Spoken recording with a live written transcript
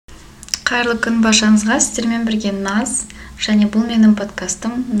Қайырлы күн баршаңызға. Сіздермен бірге Наз, және бұл менің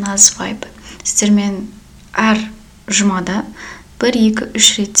подкастым Наз Вайб. Сіздермен әр жұмада 1-2-3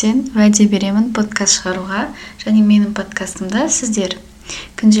 реттен уәде беремін подкаст шығаруға, және менің подкастымда сіздер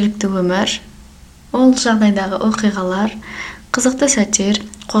күнделікті өмір, ол жағдайдағы оқиғалар, қызықты сәттер,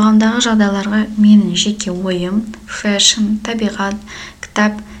 қоғамдағы жағдайларға менің жеке ойым, фэшн, табиғат,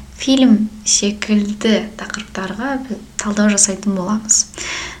 кітап, фильм секілді тақырыптарға талдау жасайтын боламыз.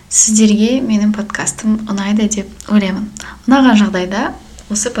 Сіздерге менің подкастым ұнайды деп ойлаймын. Ұнаған жағдайда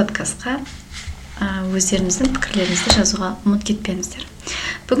осы подкастқа өздеріңіздің пікірлеріңізді жазуға ұмыт кетпеңіздер.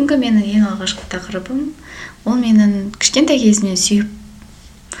 Бүгінгі менің ең алғашқы тақырыбым, ол менің кішкентай кезімнен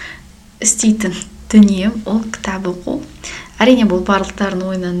сүйіп істейтін дүнием, ол кітап оқу. Әрине бұл барлықтардың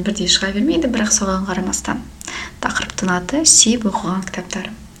ойынан бірдей шыға бермейді, бірақ соған қарамастан. Тақырыптың аты сүйіп оқыған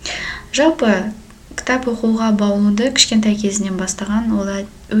кітаптарым. Жалпы кітап оқуға баулуды кішкентай кезінен бастаған, ол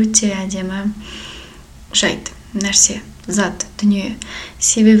өте әдемі жайт, нәрсе, зат, дүние.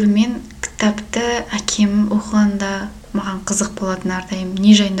 Себебі мен кітапты әкем оқығанда маған қызық болатын әрдайым,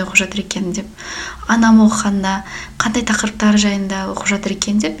 не жайында оқып жатыр екен деп, анам оқығанда қандай тақырыптар жайында оқып жатыр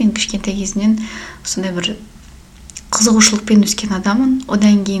екен деп, мен кішкентай кезінен сондай бір қызығушылықпен өскен адамын.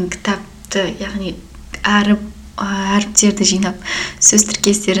 Одан кейін кітапты, яғни әріптерді жинап, сөз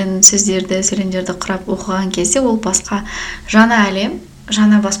тіркестерін, сөздерді, сөйлемдерді құрап оқыған кезде ол басқа жаңа әлем,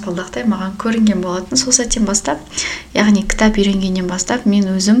 жаңа баспалдақтай маған көрінген болатын. Сол сәттен бастап, яғни кітап үйренгеннен бастап, мен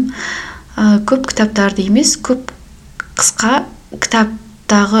өзім көп кітаптарды емес, көп қысқа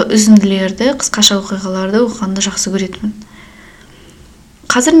кітаптағы үзінділерді, қысқаша оқиғаларды оқығанды жақсы көретінмін.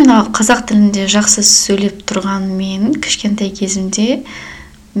 Қазір мен қазақ тілінде жақсы сөйлеп тұрған мен кішкентай кезімде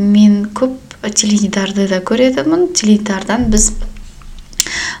мен көп теледидарды да көретінмін. Теледидардан біз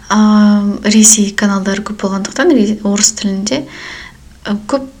Ресей каналдары көп болғандықтан орыс тілінде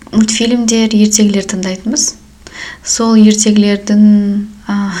көп мультфильмдер, ертегілер тыңдайтынбыз. Сол ертегілердің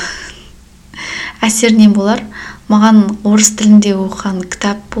әсерінен болар, маған орыс тілінде оқыған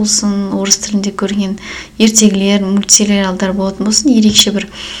кітап болсын, орыс тілінде көрген ертегілер, мультсериалдар болатын болсын, ерекше бір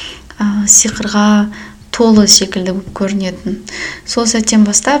сиқырға толы секілді болып көрінетін. Сол сәттен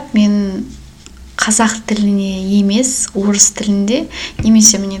бастап мен қазақ тіліне емес, орыс тілінде,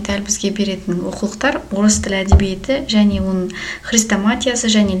 немесе міне дәл бізге беретін оқулықтар, орыс тілі әдебиеті және оның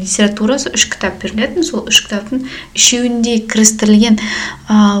хрестоматиясы және литературасы 3 кітап берілетін. Сол 3 кітаптың үшеуінде кірістірілген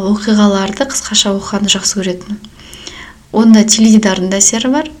оқиғаларды қысқаша оқығанды жақсы көретінмін. Онда теледидардың да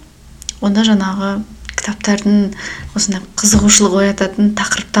әсері бар, онда жаңағы кітаптардың осындай қызығушылық оятатын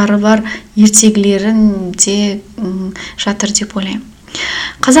тақырыптары бар, ертегілерін де жатыр деп ойлаймын.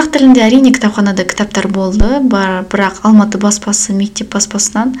 Қазақ тілінде әрине кітапханада кітаптар болды, бірақ Алматы баспасы, мектеп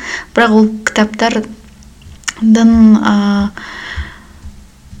баспасынан, бірақ ол кітаптардың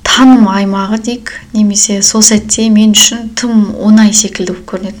таным аймағы дейік, немесе сол сәтте мен үшін тым оңай секілді болып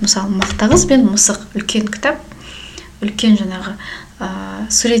көрінеді. Мысалы, Мақтағыз бен мысық, үлкен кітап, үлкен жаңағы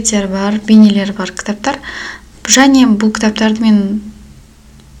суреттер бар, бейнелер бар кітаптар. Және бұл кітаптарды мен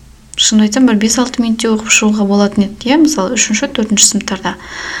шын айтсам, бір 5-6 минутте оқып шығуға болатын еді, мысалы 3-4 сыныптарда.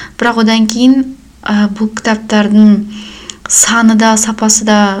 Бірақ одан кейін бұл кітаптардың саны да, сапасы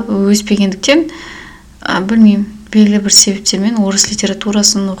да өспегендіктен, білмеймін, белгілі бір себептермен орыс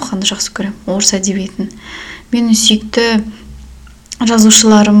литературасын оқығанды жақсы көремін, орыс әдебиетін. Менің сүйікті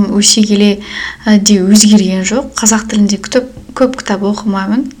жазушыларым өсе келе де өзгерген жоқ. Қазақ тілінде көп кітап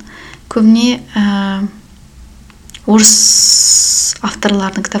оқымаймын. Көбіне орыс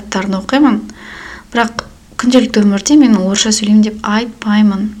авторлардың кітаптарын оқимын. Бірақ күнделікті өмірде мен орысша сөйлеймін деп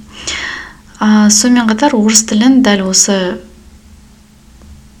айтпаймын. Сонымен қатар орыс тілін дәл осы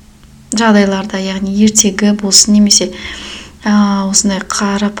жағдайларда, яғни ертегі болсын, немесе осындай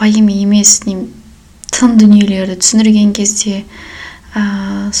қарапайым емес, тың дүниелерді түсіндірген кезде,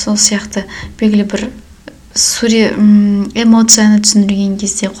 сол сияқты белгілі бір эмоцияны түсіндірген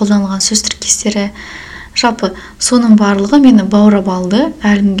кезде қолданылған сөз тіркестері, жалпы соның барлығы мені баурап алды.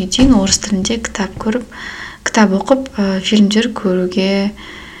 Әлі күнге дейін орыс тілінде кітап көріп, кітап оқып, фильмдер көруге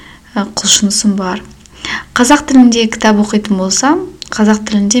құлшынысым бар. Қазақ тілінде кітап оқитын болсам, қазақ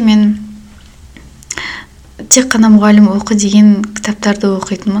тілінде мен тек қана мұғалім оқы деген кітаптарды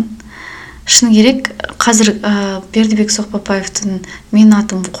оқитынмын. Шын керек, қазір Бердібек Соқпапаевтың «Менің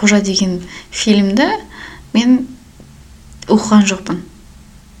атым Қожа» деген фильмді мен оқыған жоқпын.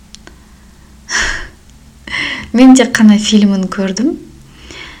 Мен тек қана фильмін көрдім.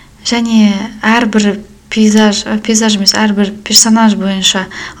 Және әрбір пейзаж емес, әрбір персонаж бойынша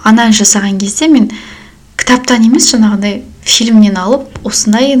анализ жасаған кезде мен кітаптан емес, жаңағыдай фильмнен алып,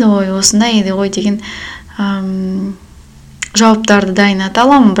 осындай еді ғой деген жауаптарды дайыната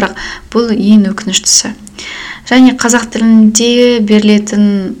аламын, бірақ бұл ең өкініштісі. Және қазақ тілінде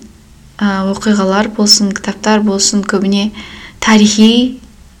берілетін оқиғалар болсын, кітаптар болсын, көбіне тарихи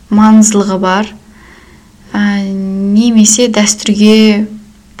маңыздылығы бар, немесе дәстүрге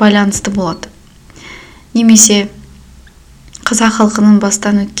байланысты болады. Немесе қазақ халқының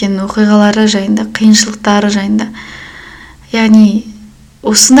бастан өткен оқиғалары жайында, қиыншылықтары жайында. Яғни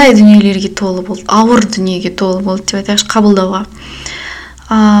осындай дүниелерге толы болды, ауыр дүниеге толы болды деп айтайықшы, қабылдауға.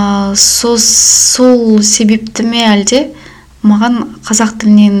 Сол себепті ме әлде маған қазақ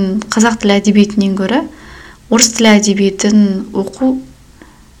тіл әдебиетінен гөрі орыс тілі әдебиетін оқу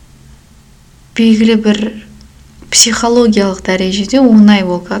белгілі бір психологиялық дәрежеде оңай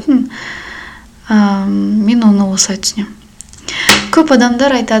болған. Мен оны осылай түсінемін. Көп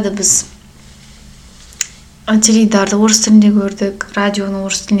адамдар айтады, біз теледидарды орыс тілінде көрдік, радионы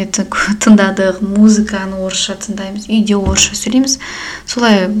орыс тілінде тыңдадық, музыканы орысша тыңдаймыз, үйде орысша сөйлейміз.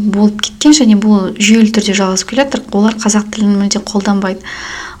 Солай болып кеткен, және бұл жүйелі түрде жалғасып келе жатыр. Олар қазақ тілін мүлде қолданбайды.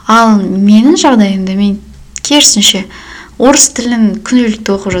 Ал менің жағдайымда мен керісінше орыс тілін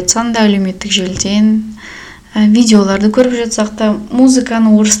күнделікті оқып жатсам да, әлеуметтік желіден видеоларды көріп жатсақ та,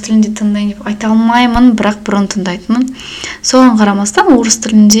 музыканы орыс тілінде тыңдайын деп айта алмаймын, бірақ бұрын тыңдайтынмын. Соған қарамастан орыс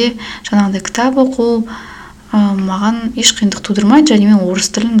тілінде жаңағыдай кітап оқу маған еш қиындық тудырмайды, және мен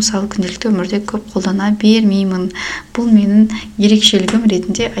орыс тілін мысалы күнделікті өмірде көп қолдана бермеймін. Бұл менің ерекшелігім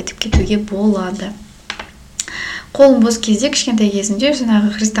ретінде айтып кетуге болады. Қолым бос кезде, кішкентай кезімде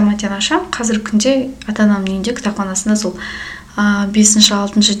жаңағы хрестоматияны ашам. Қазір күнде ата-анамның үйінде кітапханасында сол 5-ші,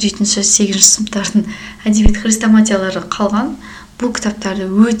 6-ші, 7-ші, 8-ші сыныптардың әдебиет хрестоматиялары қалған. Бұл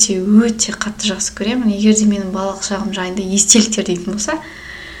кітаптарды өте қатты жақсы көремін. Егер де менің балалық шағым жайында естеліктер дейтін болса,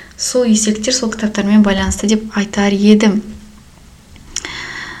 сол естеліктер сол кітаптармен байланысты деп айтар едім.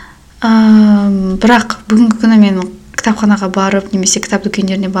 Бірақ бүгінгі күні мен кітапханаға барып, немесе кітап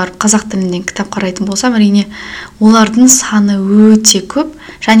дүкендеріне барып, қазақ тілінен кітап қарайтын болсам, әрине олардың саны өте көп,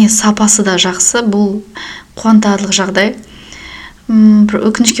 және сапасы да жақсы. Бұл қуантарлық жағдай. Бір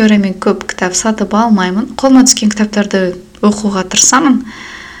өкінішке орай мен көп кітап сатып алмаймын. Қолыма түскен кітаптарды оқуға тырысамын.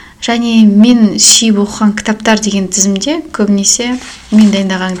 Және мен сүйіп оқыған кітаптар деген тізімде көбінесе, мен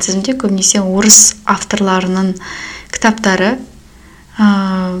дайындаған тізімде көбінесе орыс авторларының кітаптары.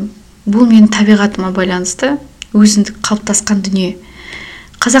 Бұл менің табиғатыма байланысты өзіндік қалыптасқан дүние.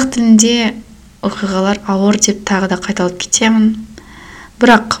 Қазақ тілінде оқиғалар ауыр деп тағы да қайталап кетемін.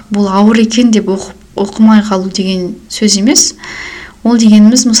 Бірақ бұл ауыр екен деп оқымай қалу деген сөз емес. Ол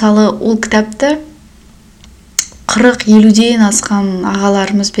дегеніміз, мысалы, ол кітапты 40-50-ден асқан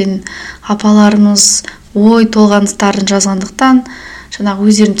ағаларымыз бен апаларымыз ой толғаныстарын жазғандықтан, жаңағы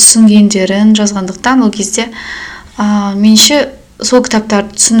өздерін түсінгендерін жазғандықтан, ол кезде менше сол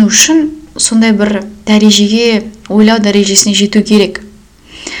кітаптарды түсіну үшін сондай бір дәрежеге, ойлау дәрежесіне жету керек.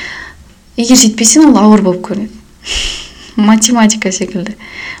 Егер жетпесең, ол ауыр болып көрінеді. Математика секілді.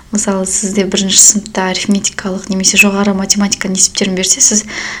 Мысалы, сізде 1-ші сыныпта арифметикалық немесе жоғары математика есептерін берсе, сіз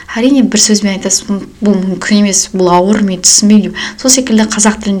әрине бір сөзбен айтасыз, бұл мүмкін емес, бұл ауыр, мен түсінбеймін. Сол секілді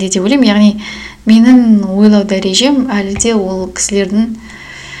қазақ тілінде де ойлаймын. Яғни менің ойлау дәрежем әлі де ол кісілердің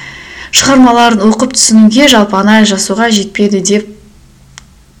шығармаларын оқып түсінуге, жалпы анализ жасауға жетпеді деп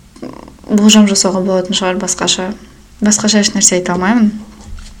болжам жасауға болатын шығар. Басқаша еш нәрсе айта алмаймын.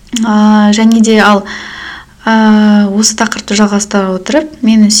 Және де осы тақырыпты жалғастыра отырып,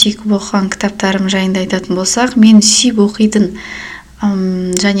 мені сүйіп оқыған кітаптарым жайында айтатын болсақ, мені сүйіп оқитын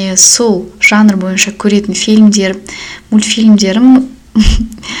және сол жанр бойынша көретін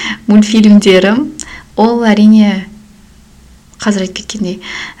мультфильмдерім, ол әрине қазір айтып кеткендей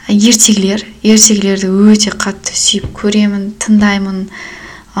ертегілерді өте қатты сүйіп көремін, тыңдаймын,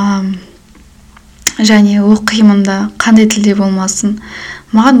 және оқимын да, қандай тілде болмасын.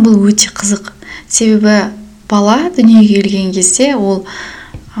 Маған бұл өте қызық. Себебі бала дүниеге келген кезде, ол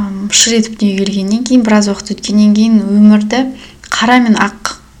шыр етіп дүниеге келгеннен кейін, біраз уақыт өткеннен кейін өмірді қара мен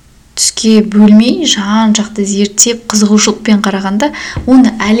ақ түске бөлмей, жан-жақты зерттеп, қызығушылықпен қарағанда,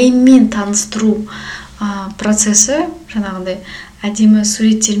 оны әлеммен таныстыру процесі, жаңағыдай әдемі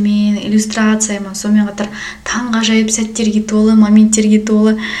суреттермен, иллюстрациямен, сонымен қатар таңғажайып сәттерге толы, моменттерге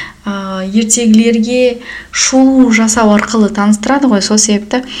толы, ертегілерге шолу жасау арқылы таныстырады ғой. Сол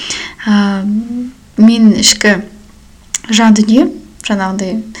себепті мен ішкі жан дүние,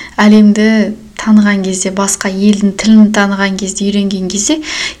 жаңағыдай әлемді таныған кезде, басқа елдің тілін таныған кезде, үйренген кезде,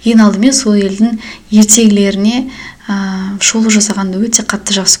 ең алдымен сол елдің ертегілеріне шолу жасағанды өте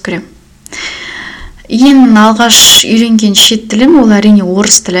қатты жақсы көремін. Ең алғаш үйренген шет тілім ол әрине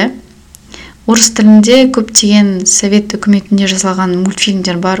орыс тілі. Орыс тілінде көптеген совет үкіметінде жасалған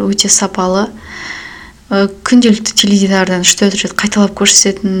мультфильмдер бар, өте сапалы, күнделікті теледидардан 3-4 рет қайталап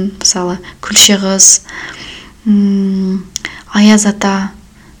көрсететін, мысалы күлше қыз, аяз ата,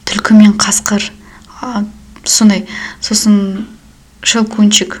 түлкі мен қасқыр, сондай. Сосын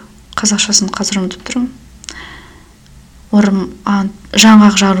шелкунчик, қазақшасын қазір ұмытып тұрмын.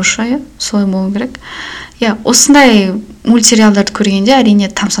 Жаңғақ жарушы, солай болу керек. Осындай мультсериалдарды көргенде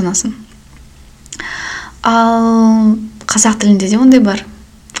әрине тамсанасың. Ал қазақ тілінде де ондай бар.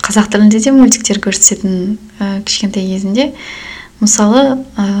 Қазақ тілінде де мультиктер көрсететін кішкентай кезінде. Мысалы,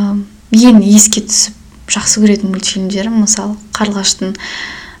 ең еске түсіп жақсы көретін мультфильмдерім, мысалы, қарлығаштың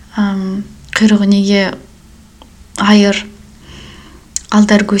құйрығы неге айыр,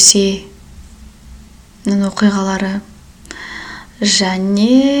 алдар көсе оқиғалары,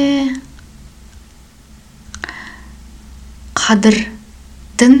 және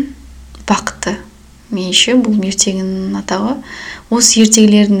қадырдың бақыты. Меніңше бұл ертегінің атауы. Осы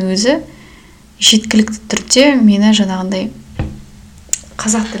ертегілердің өзі жеткілікті түрде мені жаңағындай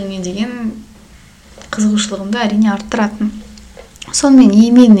қазақ тіліне деген қызығушылығымды әрине арттыратын. Сонымен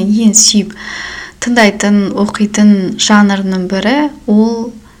мені ең сүйіп тыңдайтын, оқитын жанрының бірі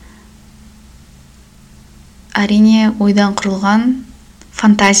ол әрине ойдан құрылған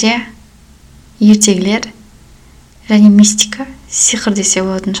фантазия, ертегілер және мистика, сиқыр десе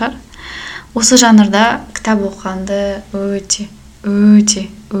болатын шығар. Осы жанрда кітап оқығанды өте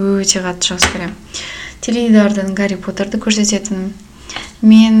қатты жақсы көремін. Теледидардан Гарри Поттерді көрсететін.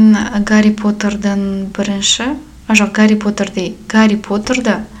 Мен Гарри Поттердің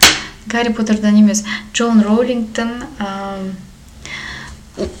Гарри Поттердан емес, Джон Роулингтің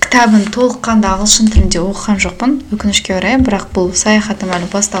кітабын толыққанды ағылшын тілінде оқыған жоқпын, өкінішке орай, бірақ бұл саяхатым әлі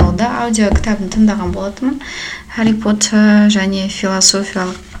басталуда. Аудио кітабын тыңдаған болатынмын. Гарри Поттер және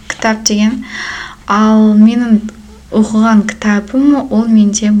философиялық кітап деген. Ал менің оқыған кітабым ол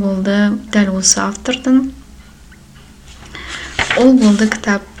менде болды дәл осы автордың. Ол болды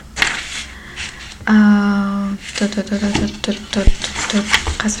кітап.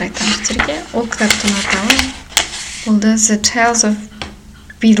 Қазір айтамын сіздерге. Ол кітаптың атауы болды The Tales of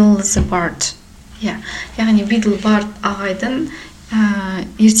Beedle the Bard. Яғни Beedle Bard ағайдың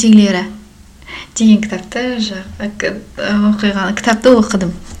ертегілері деген кітапты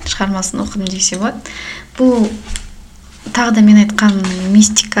оқыдым. Шығармасын оқыдым десе болады. Бұл тағы да мен айтқан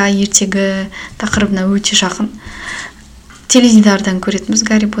мистика, ертегі тақырыбына өте жақын. Теледидардан көретінбіз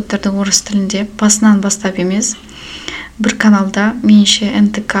Гарри Поттерді орыс тілінде, басынан бастап емес. Бір каналда, меніңше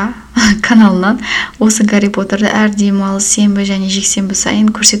НТК каналынан осы Гарри Поттерді әр демалыс сенбі және жексенбі сайын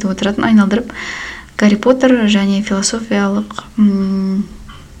көрсетіп отыратын, айналдырып. Гарри Поттер және философиялық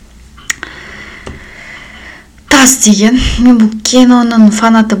тас деген. Мен бұл киноның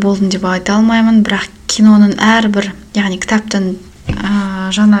фанаты болдым деп айта алмаймын, бірақ киноның әрбір, яғни кітаптың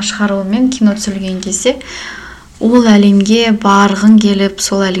жаңа шығарылуымен кино түсірілген кезде ол әлемге барғың келіп,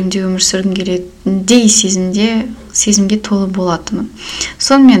 сол әлемде өмір сүргің келетіндей сезімге толы болатынмын.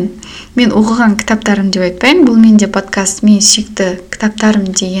 Сонымен мен оқыған кітаптарым деп айтпаймын, бұл менде подкаст менің сүйікті кітаптарым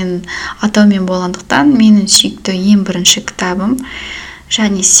деген атаумен болғандықтан, менің сүйікті ең бірінші кітабым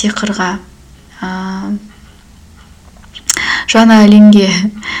және сиқырға, жаңа әлемге,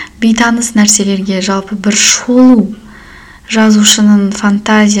 бейтаныс нәрселерге жалпы бір шолу, жазушының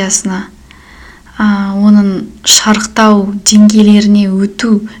фантазиясына, оның шарықтау деңгейлеріне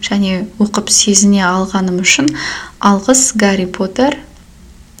өту және оқып сезіне алғаным үшін алғыс Гарри Поттер,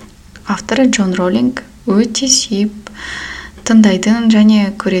 авторы Джон Роулинг, өте сүйіп тыңдайтын және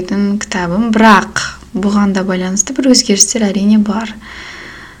көретін кітабым. Бірақ бұған да байланысты бір өзгерістер әрине бар.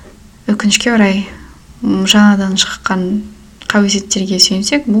 Өкінішке орай, жаңадан шыққан қауесеттерге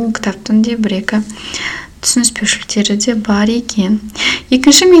сүйенсек, бұл кітаптың де бір-екі түсініспеушіліктері де бар екен.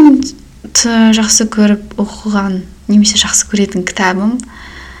 Екінші менің жақсы көріп оқыған, немесе жақсы көретін кітабым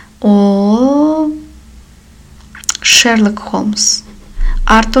ол Шерлок Холмс,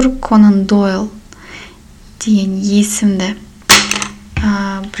 Артур Конан Дойл деген есімді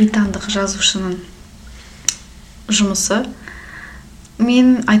британдық жазушының жұмысы.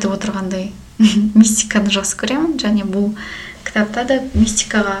 Мен айтып отырғандай мистиканы жақсы көремін, және бұл кітапта да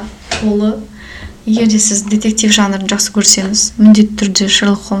мистикаға толы. Егер де сіз детектив жанрын жақсы көрсеңіз, міндетті түрде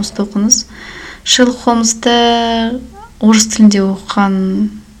Шерлок Холмсты оқыңыз. Шерлок Холмсты орыс тілінде оқыған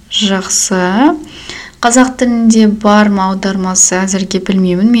жақсы. Қазақ тілінде бар ма аудармасы әзірге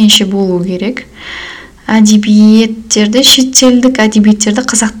білмеймін, меніңше болу керек. Әдебиеттерді, шетелдік әдебиеттерді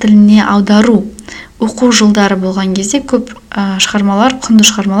қазақ тіліне аудару оқу жылдары болған кезде көп шығармалар, құнды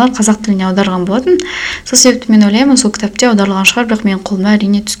шығармалар қазақ тіліне аударған болатын. Сол себепті мен ойлаймын, сол кітапте аударылған шығар, бірақ менің қолыма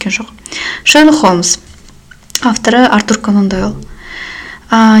әрине түскен жоқ. Шерлок Холмс, авторы Артур Конан Дойл.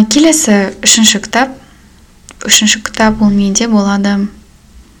 Келесі үшінші кітап Үшінші кітап ол менде болады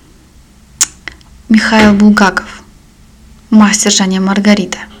Михаил Булгаков «Мастер және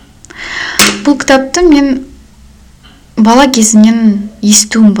Маргарита». Бұл кітапты мен бала кезімнен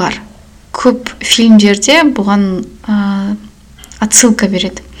естуім бар. Көп фильмдерде бұған отсылка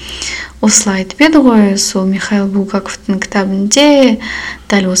береді. Осылай айтып еді ғой, сол Михаил Булгаковтың кітабінде,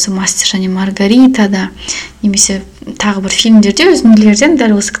 дәл осы «Мастер және Маргаритада», немесе тағы бір фильмдерде үзінділерден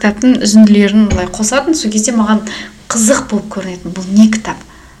дәл осы кітаптың үзінділерін былай қосатын. Сол кезде маған қызық болып көрінетін. Бұл не кітап?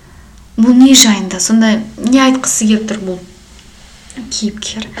 Бұл не жайында? Сонда не айтқысы келіп тұр бұл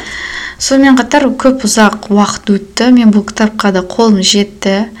кейіпкер? Сонымен қатар көп ұзақ уақыт өтті. Мен бұл кітапқа да қолым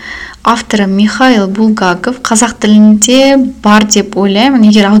жетті. Авторы Михаил Булгаков, қазақ тілінде бар деп ойлаймын.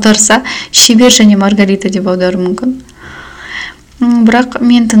 Егер аударса, шебер және Маргарита деп аудару мүмкін. Бірақ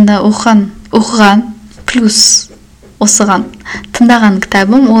мен оқыған плюс осыған тыңдаған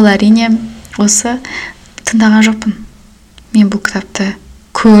кітабым, ол әрине осы тыңдаған жоқпын. Мен бұл кітапты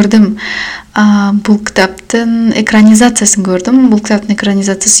көрдім. Бұл кітаптың экранизациясын көрдім. Бұл кітаптың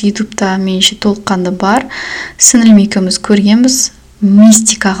экранизациясы ютубта меніңше толыққанды бар. Сіңілім екеуміз көргенбіз.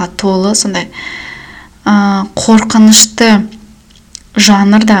 Мистикаға толы, сондай қорқынышты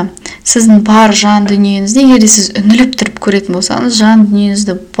жанрда сіздің бар жан дүниеңізді, егер сіз үңіліп тұрып көретін болсаңыз, жан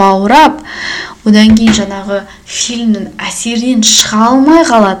дүниеңізді баурап, одан кейін жаңағы фильмнің әсерінен шыға алмай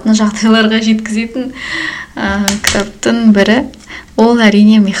қалатын жағдайларға жеткізетін кітаптың бірі. Ол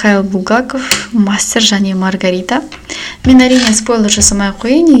әрине Михаил Булгаков «Мастер және Маргарита». Мен әрине спойлер жасамай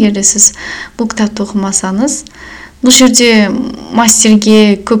қойын, егер сіз бұл кітапты оқымасаңыз. Бұл жерде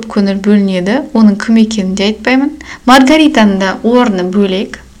мастерге көп көңіл бөлінеді, оның кім екенін де айтпаймын. Маргаританың да орны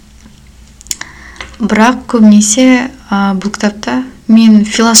бөлек. Бірақ көбінесе бұл кітапта мен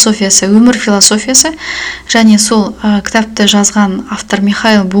философиясы, өмір философиясы, және сол кітапты жазған автор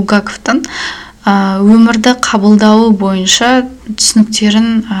Михаил Булгаковтың өмірді қабылдауы бойынша түсініктері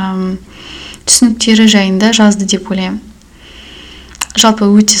жайында жазды деп ойлаймын. Жалпы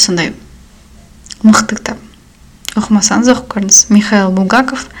өте сондай мықты кітап. Оқымасаңыз оқып көріңіз. Михаил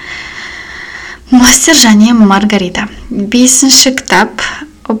Булгаков «Мастер және Маргарита». 5-ші кітап.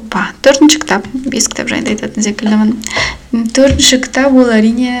 Опа, 4-ші кітап. 5 кітап жайында айтатын секілдімін. 4-ші кітап ол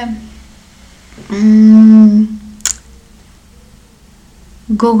әрине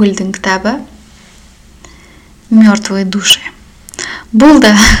Гогольдің кітабы «Мертвые души». Бұл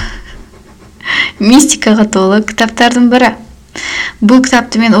да мистикаға толы кітаптардың бірі. Бұл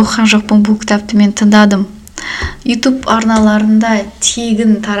кітапты мен оқыған жоқпын, бұл кітапты мен тыңдадым. YouTube арналарында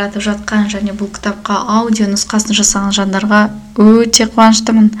тегін таратып жатқан және бұл кітапқа аудио нұсқасын жасаған жандарға өте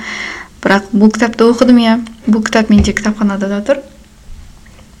қуаныштымын. Бірақ бұл кітапты оқыдым, бұл кітап менде кітапханада да тұр.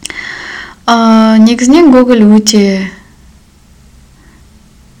 Негізінен Гоголь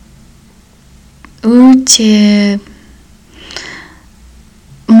өте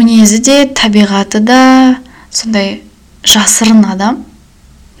мінезі де, табиғаты да сондай жасырын адам.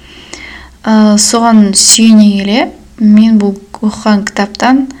 Соған сүйене келе, мен бұл оқыған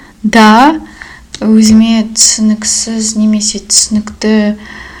кітаптан да өзіме түсініксіз немесе түсінікті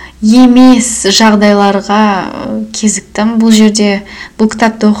емес жағдайларға кезіктім. Бұл жерде бұл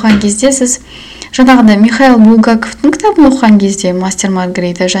кітапты оқыған кезде сіз жаңағыда Михаил Булгаковтың кітабын оқыған кезде «Мастер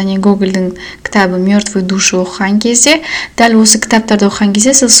Маргарита» және Гогольдің кітабы «Мертвые души» оқыған кезде, дәл осы кітаптарды оқыған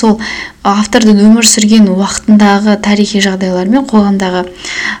кезде сіз сол автордың өмір сүрген уақытындағы тарихи жағдайлармен, қоғамдағы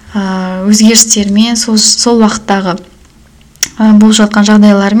өзгерістермен, сол уақыттағы болып жатқан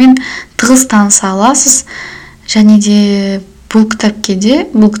жағдайлармен тығыз таныса аласыз. Және де бұл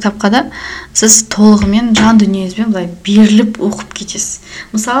кітапқа да сіз толығымен жан дүниеңізбен былай беріліп оқып кетесіз.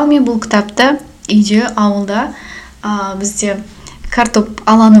 Мысалы, мен бұл кітапты үйде, ауылда бізде картоп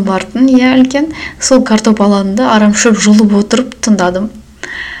алаңы бартын, үлкен. Сол картоп алаңында арамшөп жұлып отырып тыңдадым.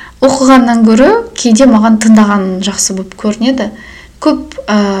 Оқығаннан гөрі кейде маған тыңдаған жақсы болып көрінеді. Көп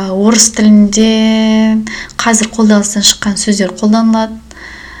орыс тілінде қазір қолданыстан шыққан сөздер қолданылады.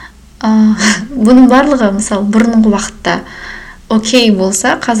 Бұның барлығы, мысалы, бұрынғы уақытта окей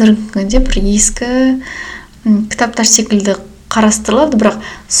болса, қазіргі күнде бір ескі кітаптар секілді қарастырылады, бірақ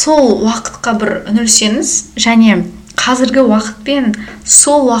сол уақытқа бір үңілсеңіз және қазіргі уақытпен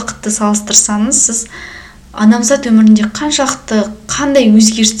сол уақытты салыстырсаңыз, сіз адамзат өмірінде қандай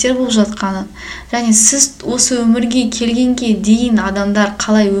өзгерістер болып жатқанын, және сіз осы өмірге келгенге дейін адамдар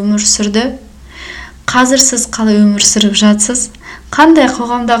қалай өмір сүрді, қазір сіз қалай өмір сүріп жатсыз, қандай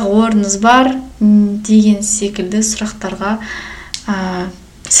қоғамдағы орныңыз бар деген секілді сұрақтарға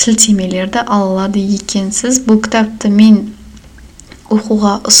сілтемелерді ала алады екенсіз. Бұл кітапты мен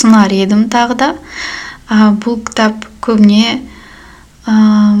оқуға ұсынар едім тағы да. Бұл кітап көбіне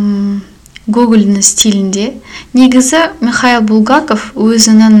Гогольдің стилінде. Негізі Михаил Булгаков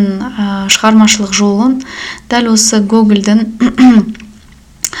өзінің шығармашылық жолын дәл осы Гогольдің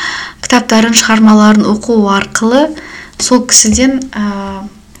кітаптарын, шығармаларын оқу арқылы сол кісіден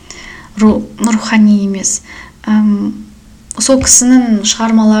рухани емес, сол кісінің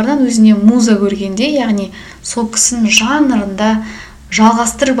шығармаларынан өзіне муза көргенде, яғни сол кісінің жанрында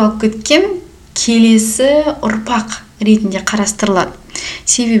жалғастырып алып кеткен келесі ұрпақ ретінде қарастырылады.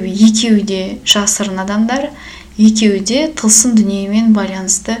 Себебі екеуі де жасырын адамдар, екеуі де тылсым дүниемен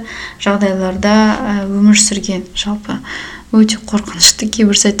байланысты жағдайларда өмір сүрген. Жалпы өте қорқынышты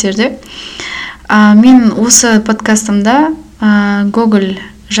кейбір сәттерде. Мен осы подкастымда Гоголь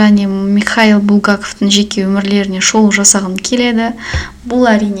және Михаил Булгаковтың жеке өмірлеріне шолу жасағым келеді. Бұл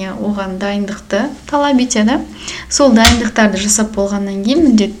әрине оған дайындықты талап етеді. Сол дайындықтарды жасап болғаннан кейін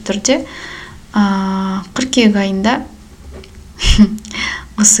міндетті түрде қыркүйек айында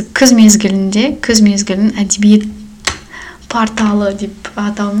осы күз мезгілінің әдебиет порталы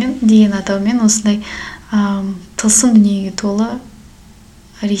деген атаумен осындай тылсым дүниеге толы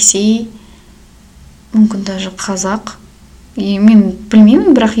Ресей, мүмкін даже қазақ, мен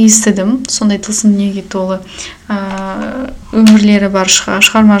білмеймін, бірақ естідім, сондай тылсым дүниеге толы өмірлері бар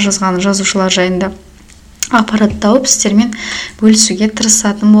шығарма жазған жазушылар жайында ақпарат тауып сіздермен бөлісуге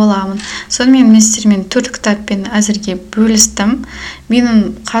тырысатын боламын. Сонымен мен сіздермен 4 кітаппен әзірге бөлістім.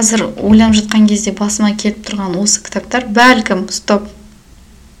 Менің қазір ойланып жатқан кезде басыма келіп тұрған осы кітаптар, бәлкім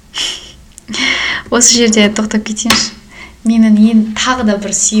осы жерде тоқтап кетейінші. Менің тағы да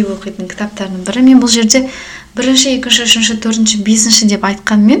бір сүйіп оқитын кітаптардың бірі. Мен бұл жерде 1-ші, 2-ші, 3-ші, 4-ші, 5-ші деп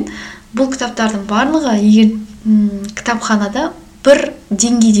айтқанмен, бұл кітаптардың барлығы егер кітапханада бір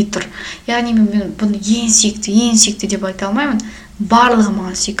деңгейде тұр. Яғни мен бұны ең сүйікті деп айта алмаймын. Барлығы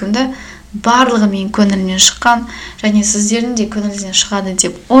маған сүйкімді, барлығы менің көңілімнен шыққан, және сіздердің де көңіліңізден шығады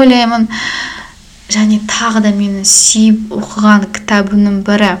деп ойлаймын. Және тағы да менің сүйіп оқыған кітабымның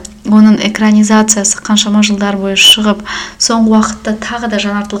бірі, оның экранизациясы қаншама жылдар бойы шығып, соңғы уақытта тағы да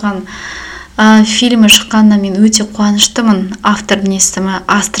жаңартылған фильмі шыққанына мен өте қуаныштымын. Автордың есімі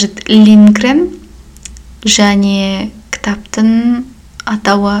Астрид Лингрен, және кітаптың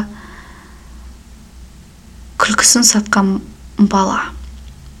атауы күлкісін сатқан бала.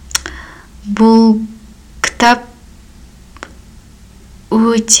 Бұл кітап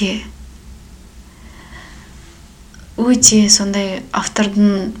өте сондай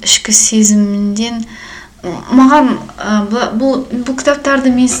автордың ішкі сезімінден маған бұл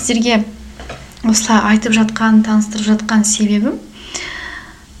кітаптарды мен сіздерге осылай айтып жатқан, таныстырып жатқан себебім,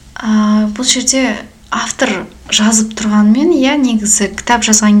 бұл жерде автор жазып тұрғанмен, негізі кітап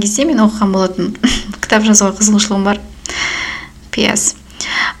жазған кезде мен оқыған болатын. Кітап жазуға қызығушылығым бар. П.С.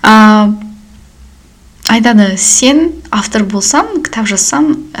 Айтады, сен автор болсаң, кітап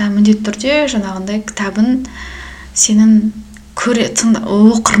жазсаң, міндетті түрде жаңағындай кітабын сенің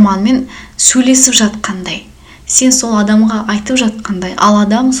оқырманмен сөйлесіп жатқандай, сен сол адамға айтып жатқандай, ал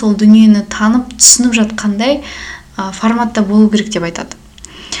адам сол дүниені танып, түсініп жатқандай форматта болу керек деп айтады.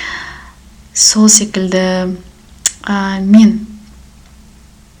 Сол секілді мен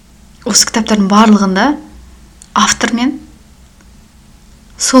осы кітаптардың барлығында автормен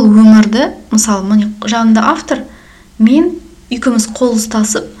сол өмірді, мысалы, жанында автор, мен екеуміз қол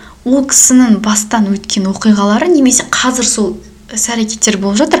ұстасып, ол кісінің бастан өткен оқиғалары немесе қазір сол іс-әрекеттер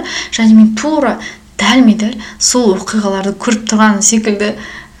болып жатыр, және мен тура дәлме-дәл сол оқиғаларды көріп тұрған секілді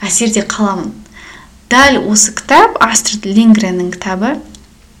әсерде қаламын. Дәл осы кітап, Астрид Лингреннің кітабы,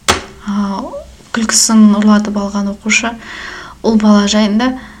 күлкісін ұрлатып алған оқушы, ол бала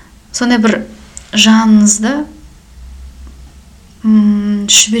жайында сондай бір жаныңызды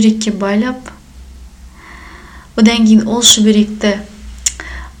шүберекке байлап, одан кейін ол шүберекті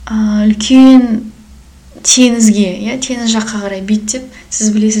үлкен теңізге, теңіз жаққа қарай беттеп,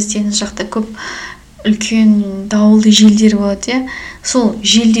 сіз білесіз, теңіз жақта көп үлкен дауылды желдер болады, сол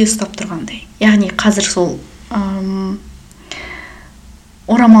желде ұстап тұрғандай. Яғни қазір сол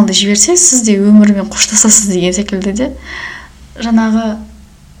орамалды жіберсе, сіз де өмірмен қоштасасыз деген секілді де, жаңағы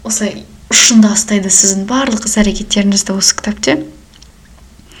осылай ұшында ұстайды сіздің барлық іс-әрекеттеріңізді осы кітапте.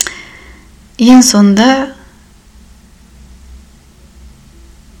 Ең соңында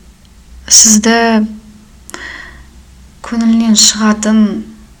сізді көңілінен шығатын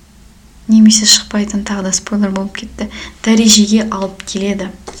немесе шықпайтын, тағы да спойлер болып кетті, дәрежеге алып келеді.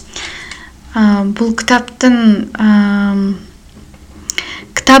 Бұл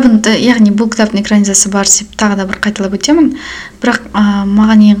яғни бұл кітаптың экранизациясы бар деп тағы да бір қайталап өтемін. Бірақ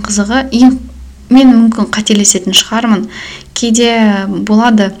маған ең қызығы, мен мүмкін қателесетін шығармын. Кейде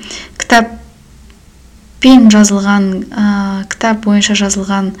болады, кітап жазылған кітап бойынша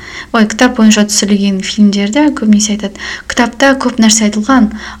түсірілген фильмдерде көбінесе айтады, кітапта көп нәрсе айтылған,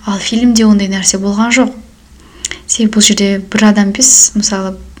 ал фильмде ондай нәрсе болған жоқ. Себебі бұл жерде бір адам емес,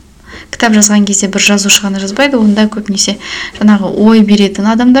 мысалы кітап жазған кезде бір жазушы ғана жазбайды, онда көбінесе жаңағы ой беретін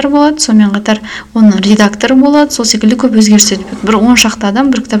адамдар болады, сонымен қатар оның редакторы болады, сол секілді көп өзгерістер болады. Бір 10 шақты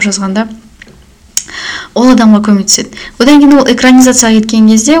адам бір кітап жазғанда ол адамға көмектеседі. Одан кейін ол экранизацияға кеткен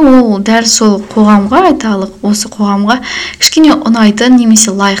кезде ол дәл сол қоғамға, айталық, осы қоғамға кішкене ұнайтын,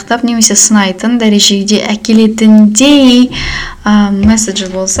 немесе лайықтап, немесе сынайтын дәрежеге әкелетіндей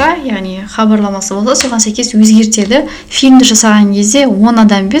месседж болса, яғни хабарламасы болса, соған сәйкес өзгертеді. Фильмді жасаған кезде 10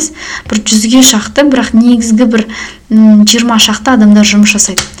 адам емес, бір 100-ге шақты, бірақ негізгі бір 20 шақты адамдар жұмыс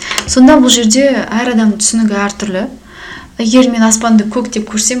жасайды. Сонда бұл жерде әр адам түсінігі әртүрлі. Егер мен аспанды көк деп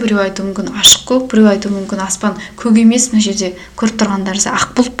көрсем, біреу айтуы мүмкін ашық көк, біреу айтуы мүмкін аспан көк емес, мына жерде көріп тұрғандарыңыз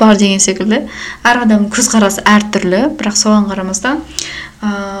ақ бұлт бар деген секілді. Әр адамның көзқарасы әртүрлі, бірақ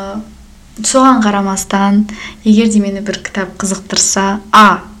соған қарамастан, егер де мені бір кітап қызықтырса,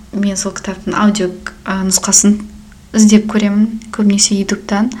 мен сол кітаптың аудио нұсқасын іздеп көремін, көбінесе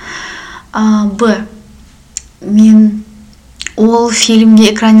ютубтан. Мен ол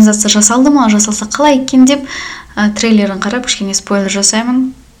фильмге экранизация жасалды ма, жасалса қалай екен деп трейлерін қарап, кішкене спойлер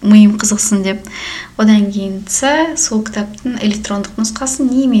жасаймын, миым қызықсын деп. Одан кейін сол кітаптың электрондық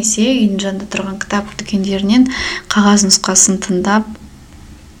нұсқасын немесе үйдің жанында тұрған кітап дүкендерінен қағаз нұсқасын тыңдап,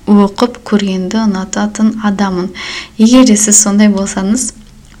 оқып көргенді ұнататын адамын. Егер де сіз сондай болсаңыз,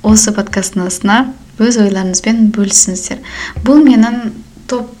 осы подкасттың астына өз ойларыңызбен бөлісіңіздер. Бұл менің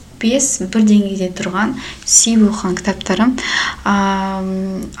топ 5 бір деңгейде тұрған сүйіп оқыған кітаптарым.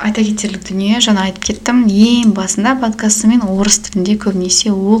 Айта кетерлік дүние, жаңа айтып кеттім, ең басында подкасты мен орыс тілінде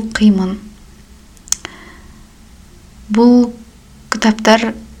көбінесе оқимын. Бұл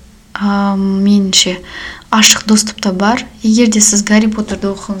кітаптар меніңше ашық доступта бар. Егер де сіз Гарри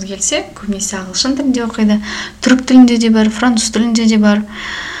Поттерді оқығыңыз келсе, көбінесе ағылшын тілінде оқиды, түрік тілінде де бар, француз тілінде де бар.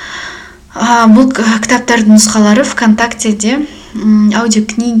 Бұл кітаптардың нұсқалары ВКонтактеде,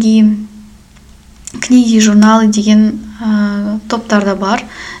 аудиокниги, журналы деген топтарда бар.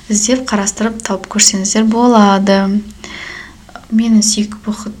 Іздеп қарастырып тауып көрсеңіздер болады. Менің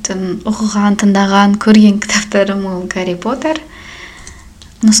сүйікті оқыған, тыңдаған, көрген кітаптарым ол Гарри Поттер.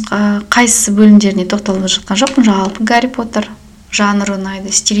 Қайсы бөлімдеріне тоқталып жатқан жоқпын, жалпы Гарри Поттер жанры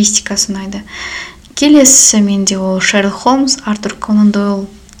ұнайды, стилистикасы ұнайды. Келесі менде ол Шерлок Холмс, Артур Конан Дойл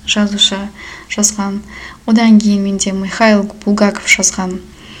жазушы жазған. Одан кейін менде Михаил Булгаков жазған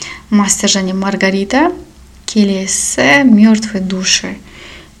Мастер және Маргарита. Келесі Мертвые души.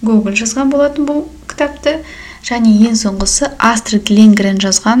 Гоголь жазған болатын бұл кітапты. Және ең соңғысы Астрид Лингрен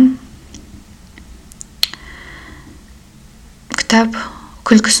жазған кітап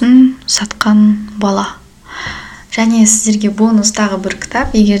Күлкісін сатқан бала. Және сіздерге бонус тағы бір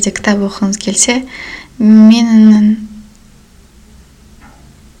кітап. Егер де кітап оқығыңыз келсе, менің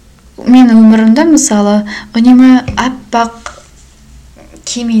өмірімді мысалы үнемі аппақ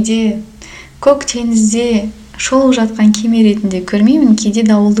кемеде, көк теңізде шолып жатқан кеме ретінде көрмеймін. Кейде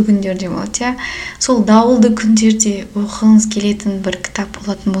дауылды күндерде болады. Сол дауылды күндерде оқығыңыз келетін бір кітап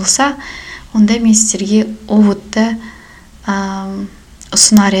болатын болса, онда мен сіздерге Овудты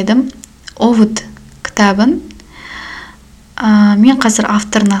ұсынар едім. Овуд кітабын мен қазір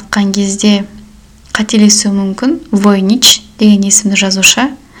авторын атқан кезде қателесуім мүмкін. Войнич деген есімді жазушы.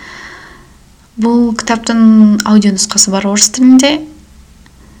 Бұл кітаптың аудио нұсқасы бар орыс тілінде,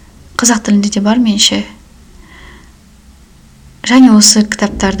 қазақ тілінде де бар менше. Және осы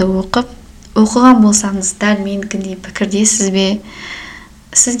кітаптарды оқыған болсаңыз, дәл менікіндей пікірдесіз бе?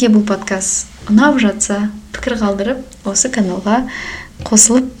 Сізге бұл подкаст ұнап жатса, пікір қалдырып, осы каналға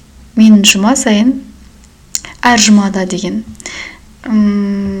қосылып, менің жұма сайын, әр жұмада деген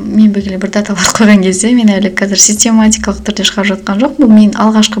мен белгілі бір даталар қойған кезде, мен әлі қазір систематикалық түрде шығарып жатқан жоқ. Бұл менің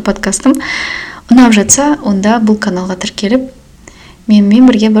алғашқы подкастым. Ұнап жатса, онда бұл каналға тіркеліп, менімен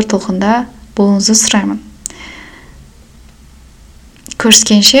бірге бір толқында болуыңызды сұраймын.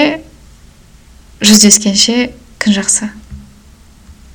 Көріскенше, жүздескенше күн жақсы.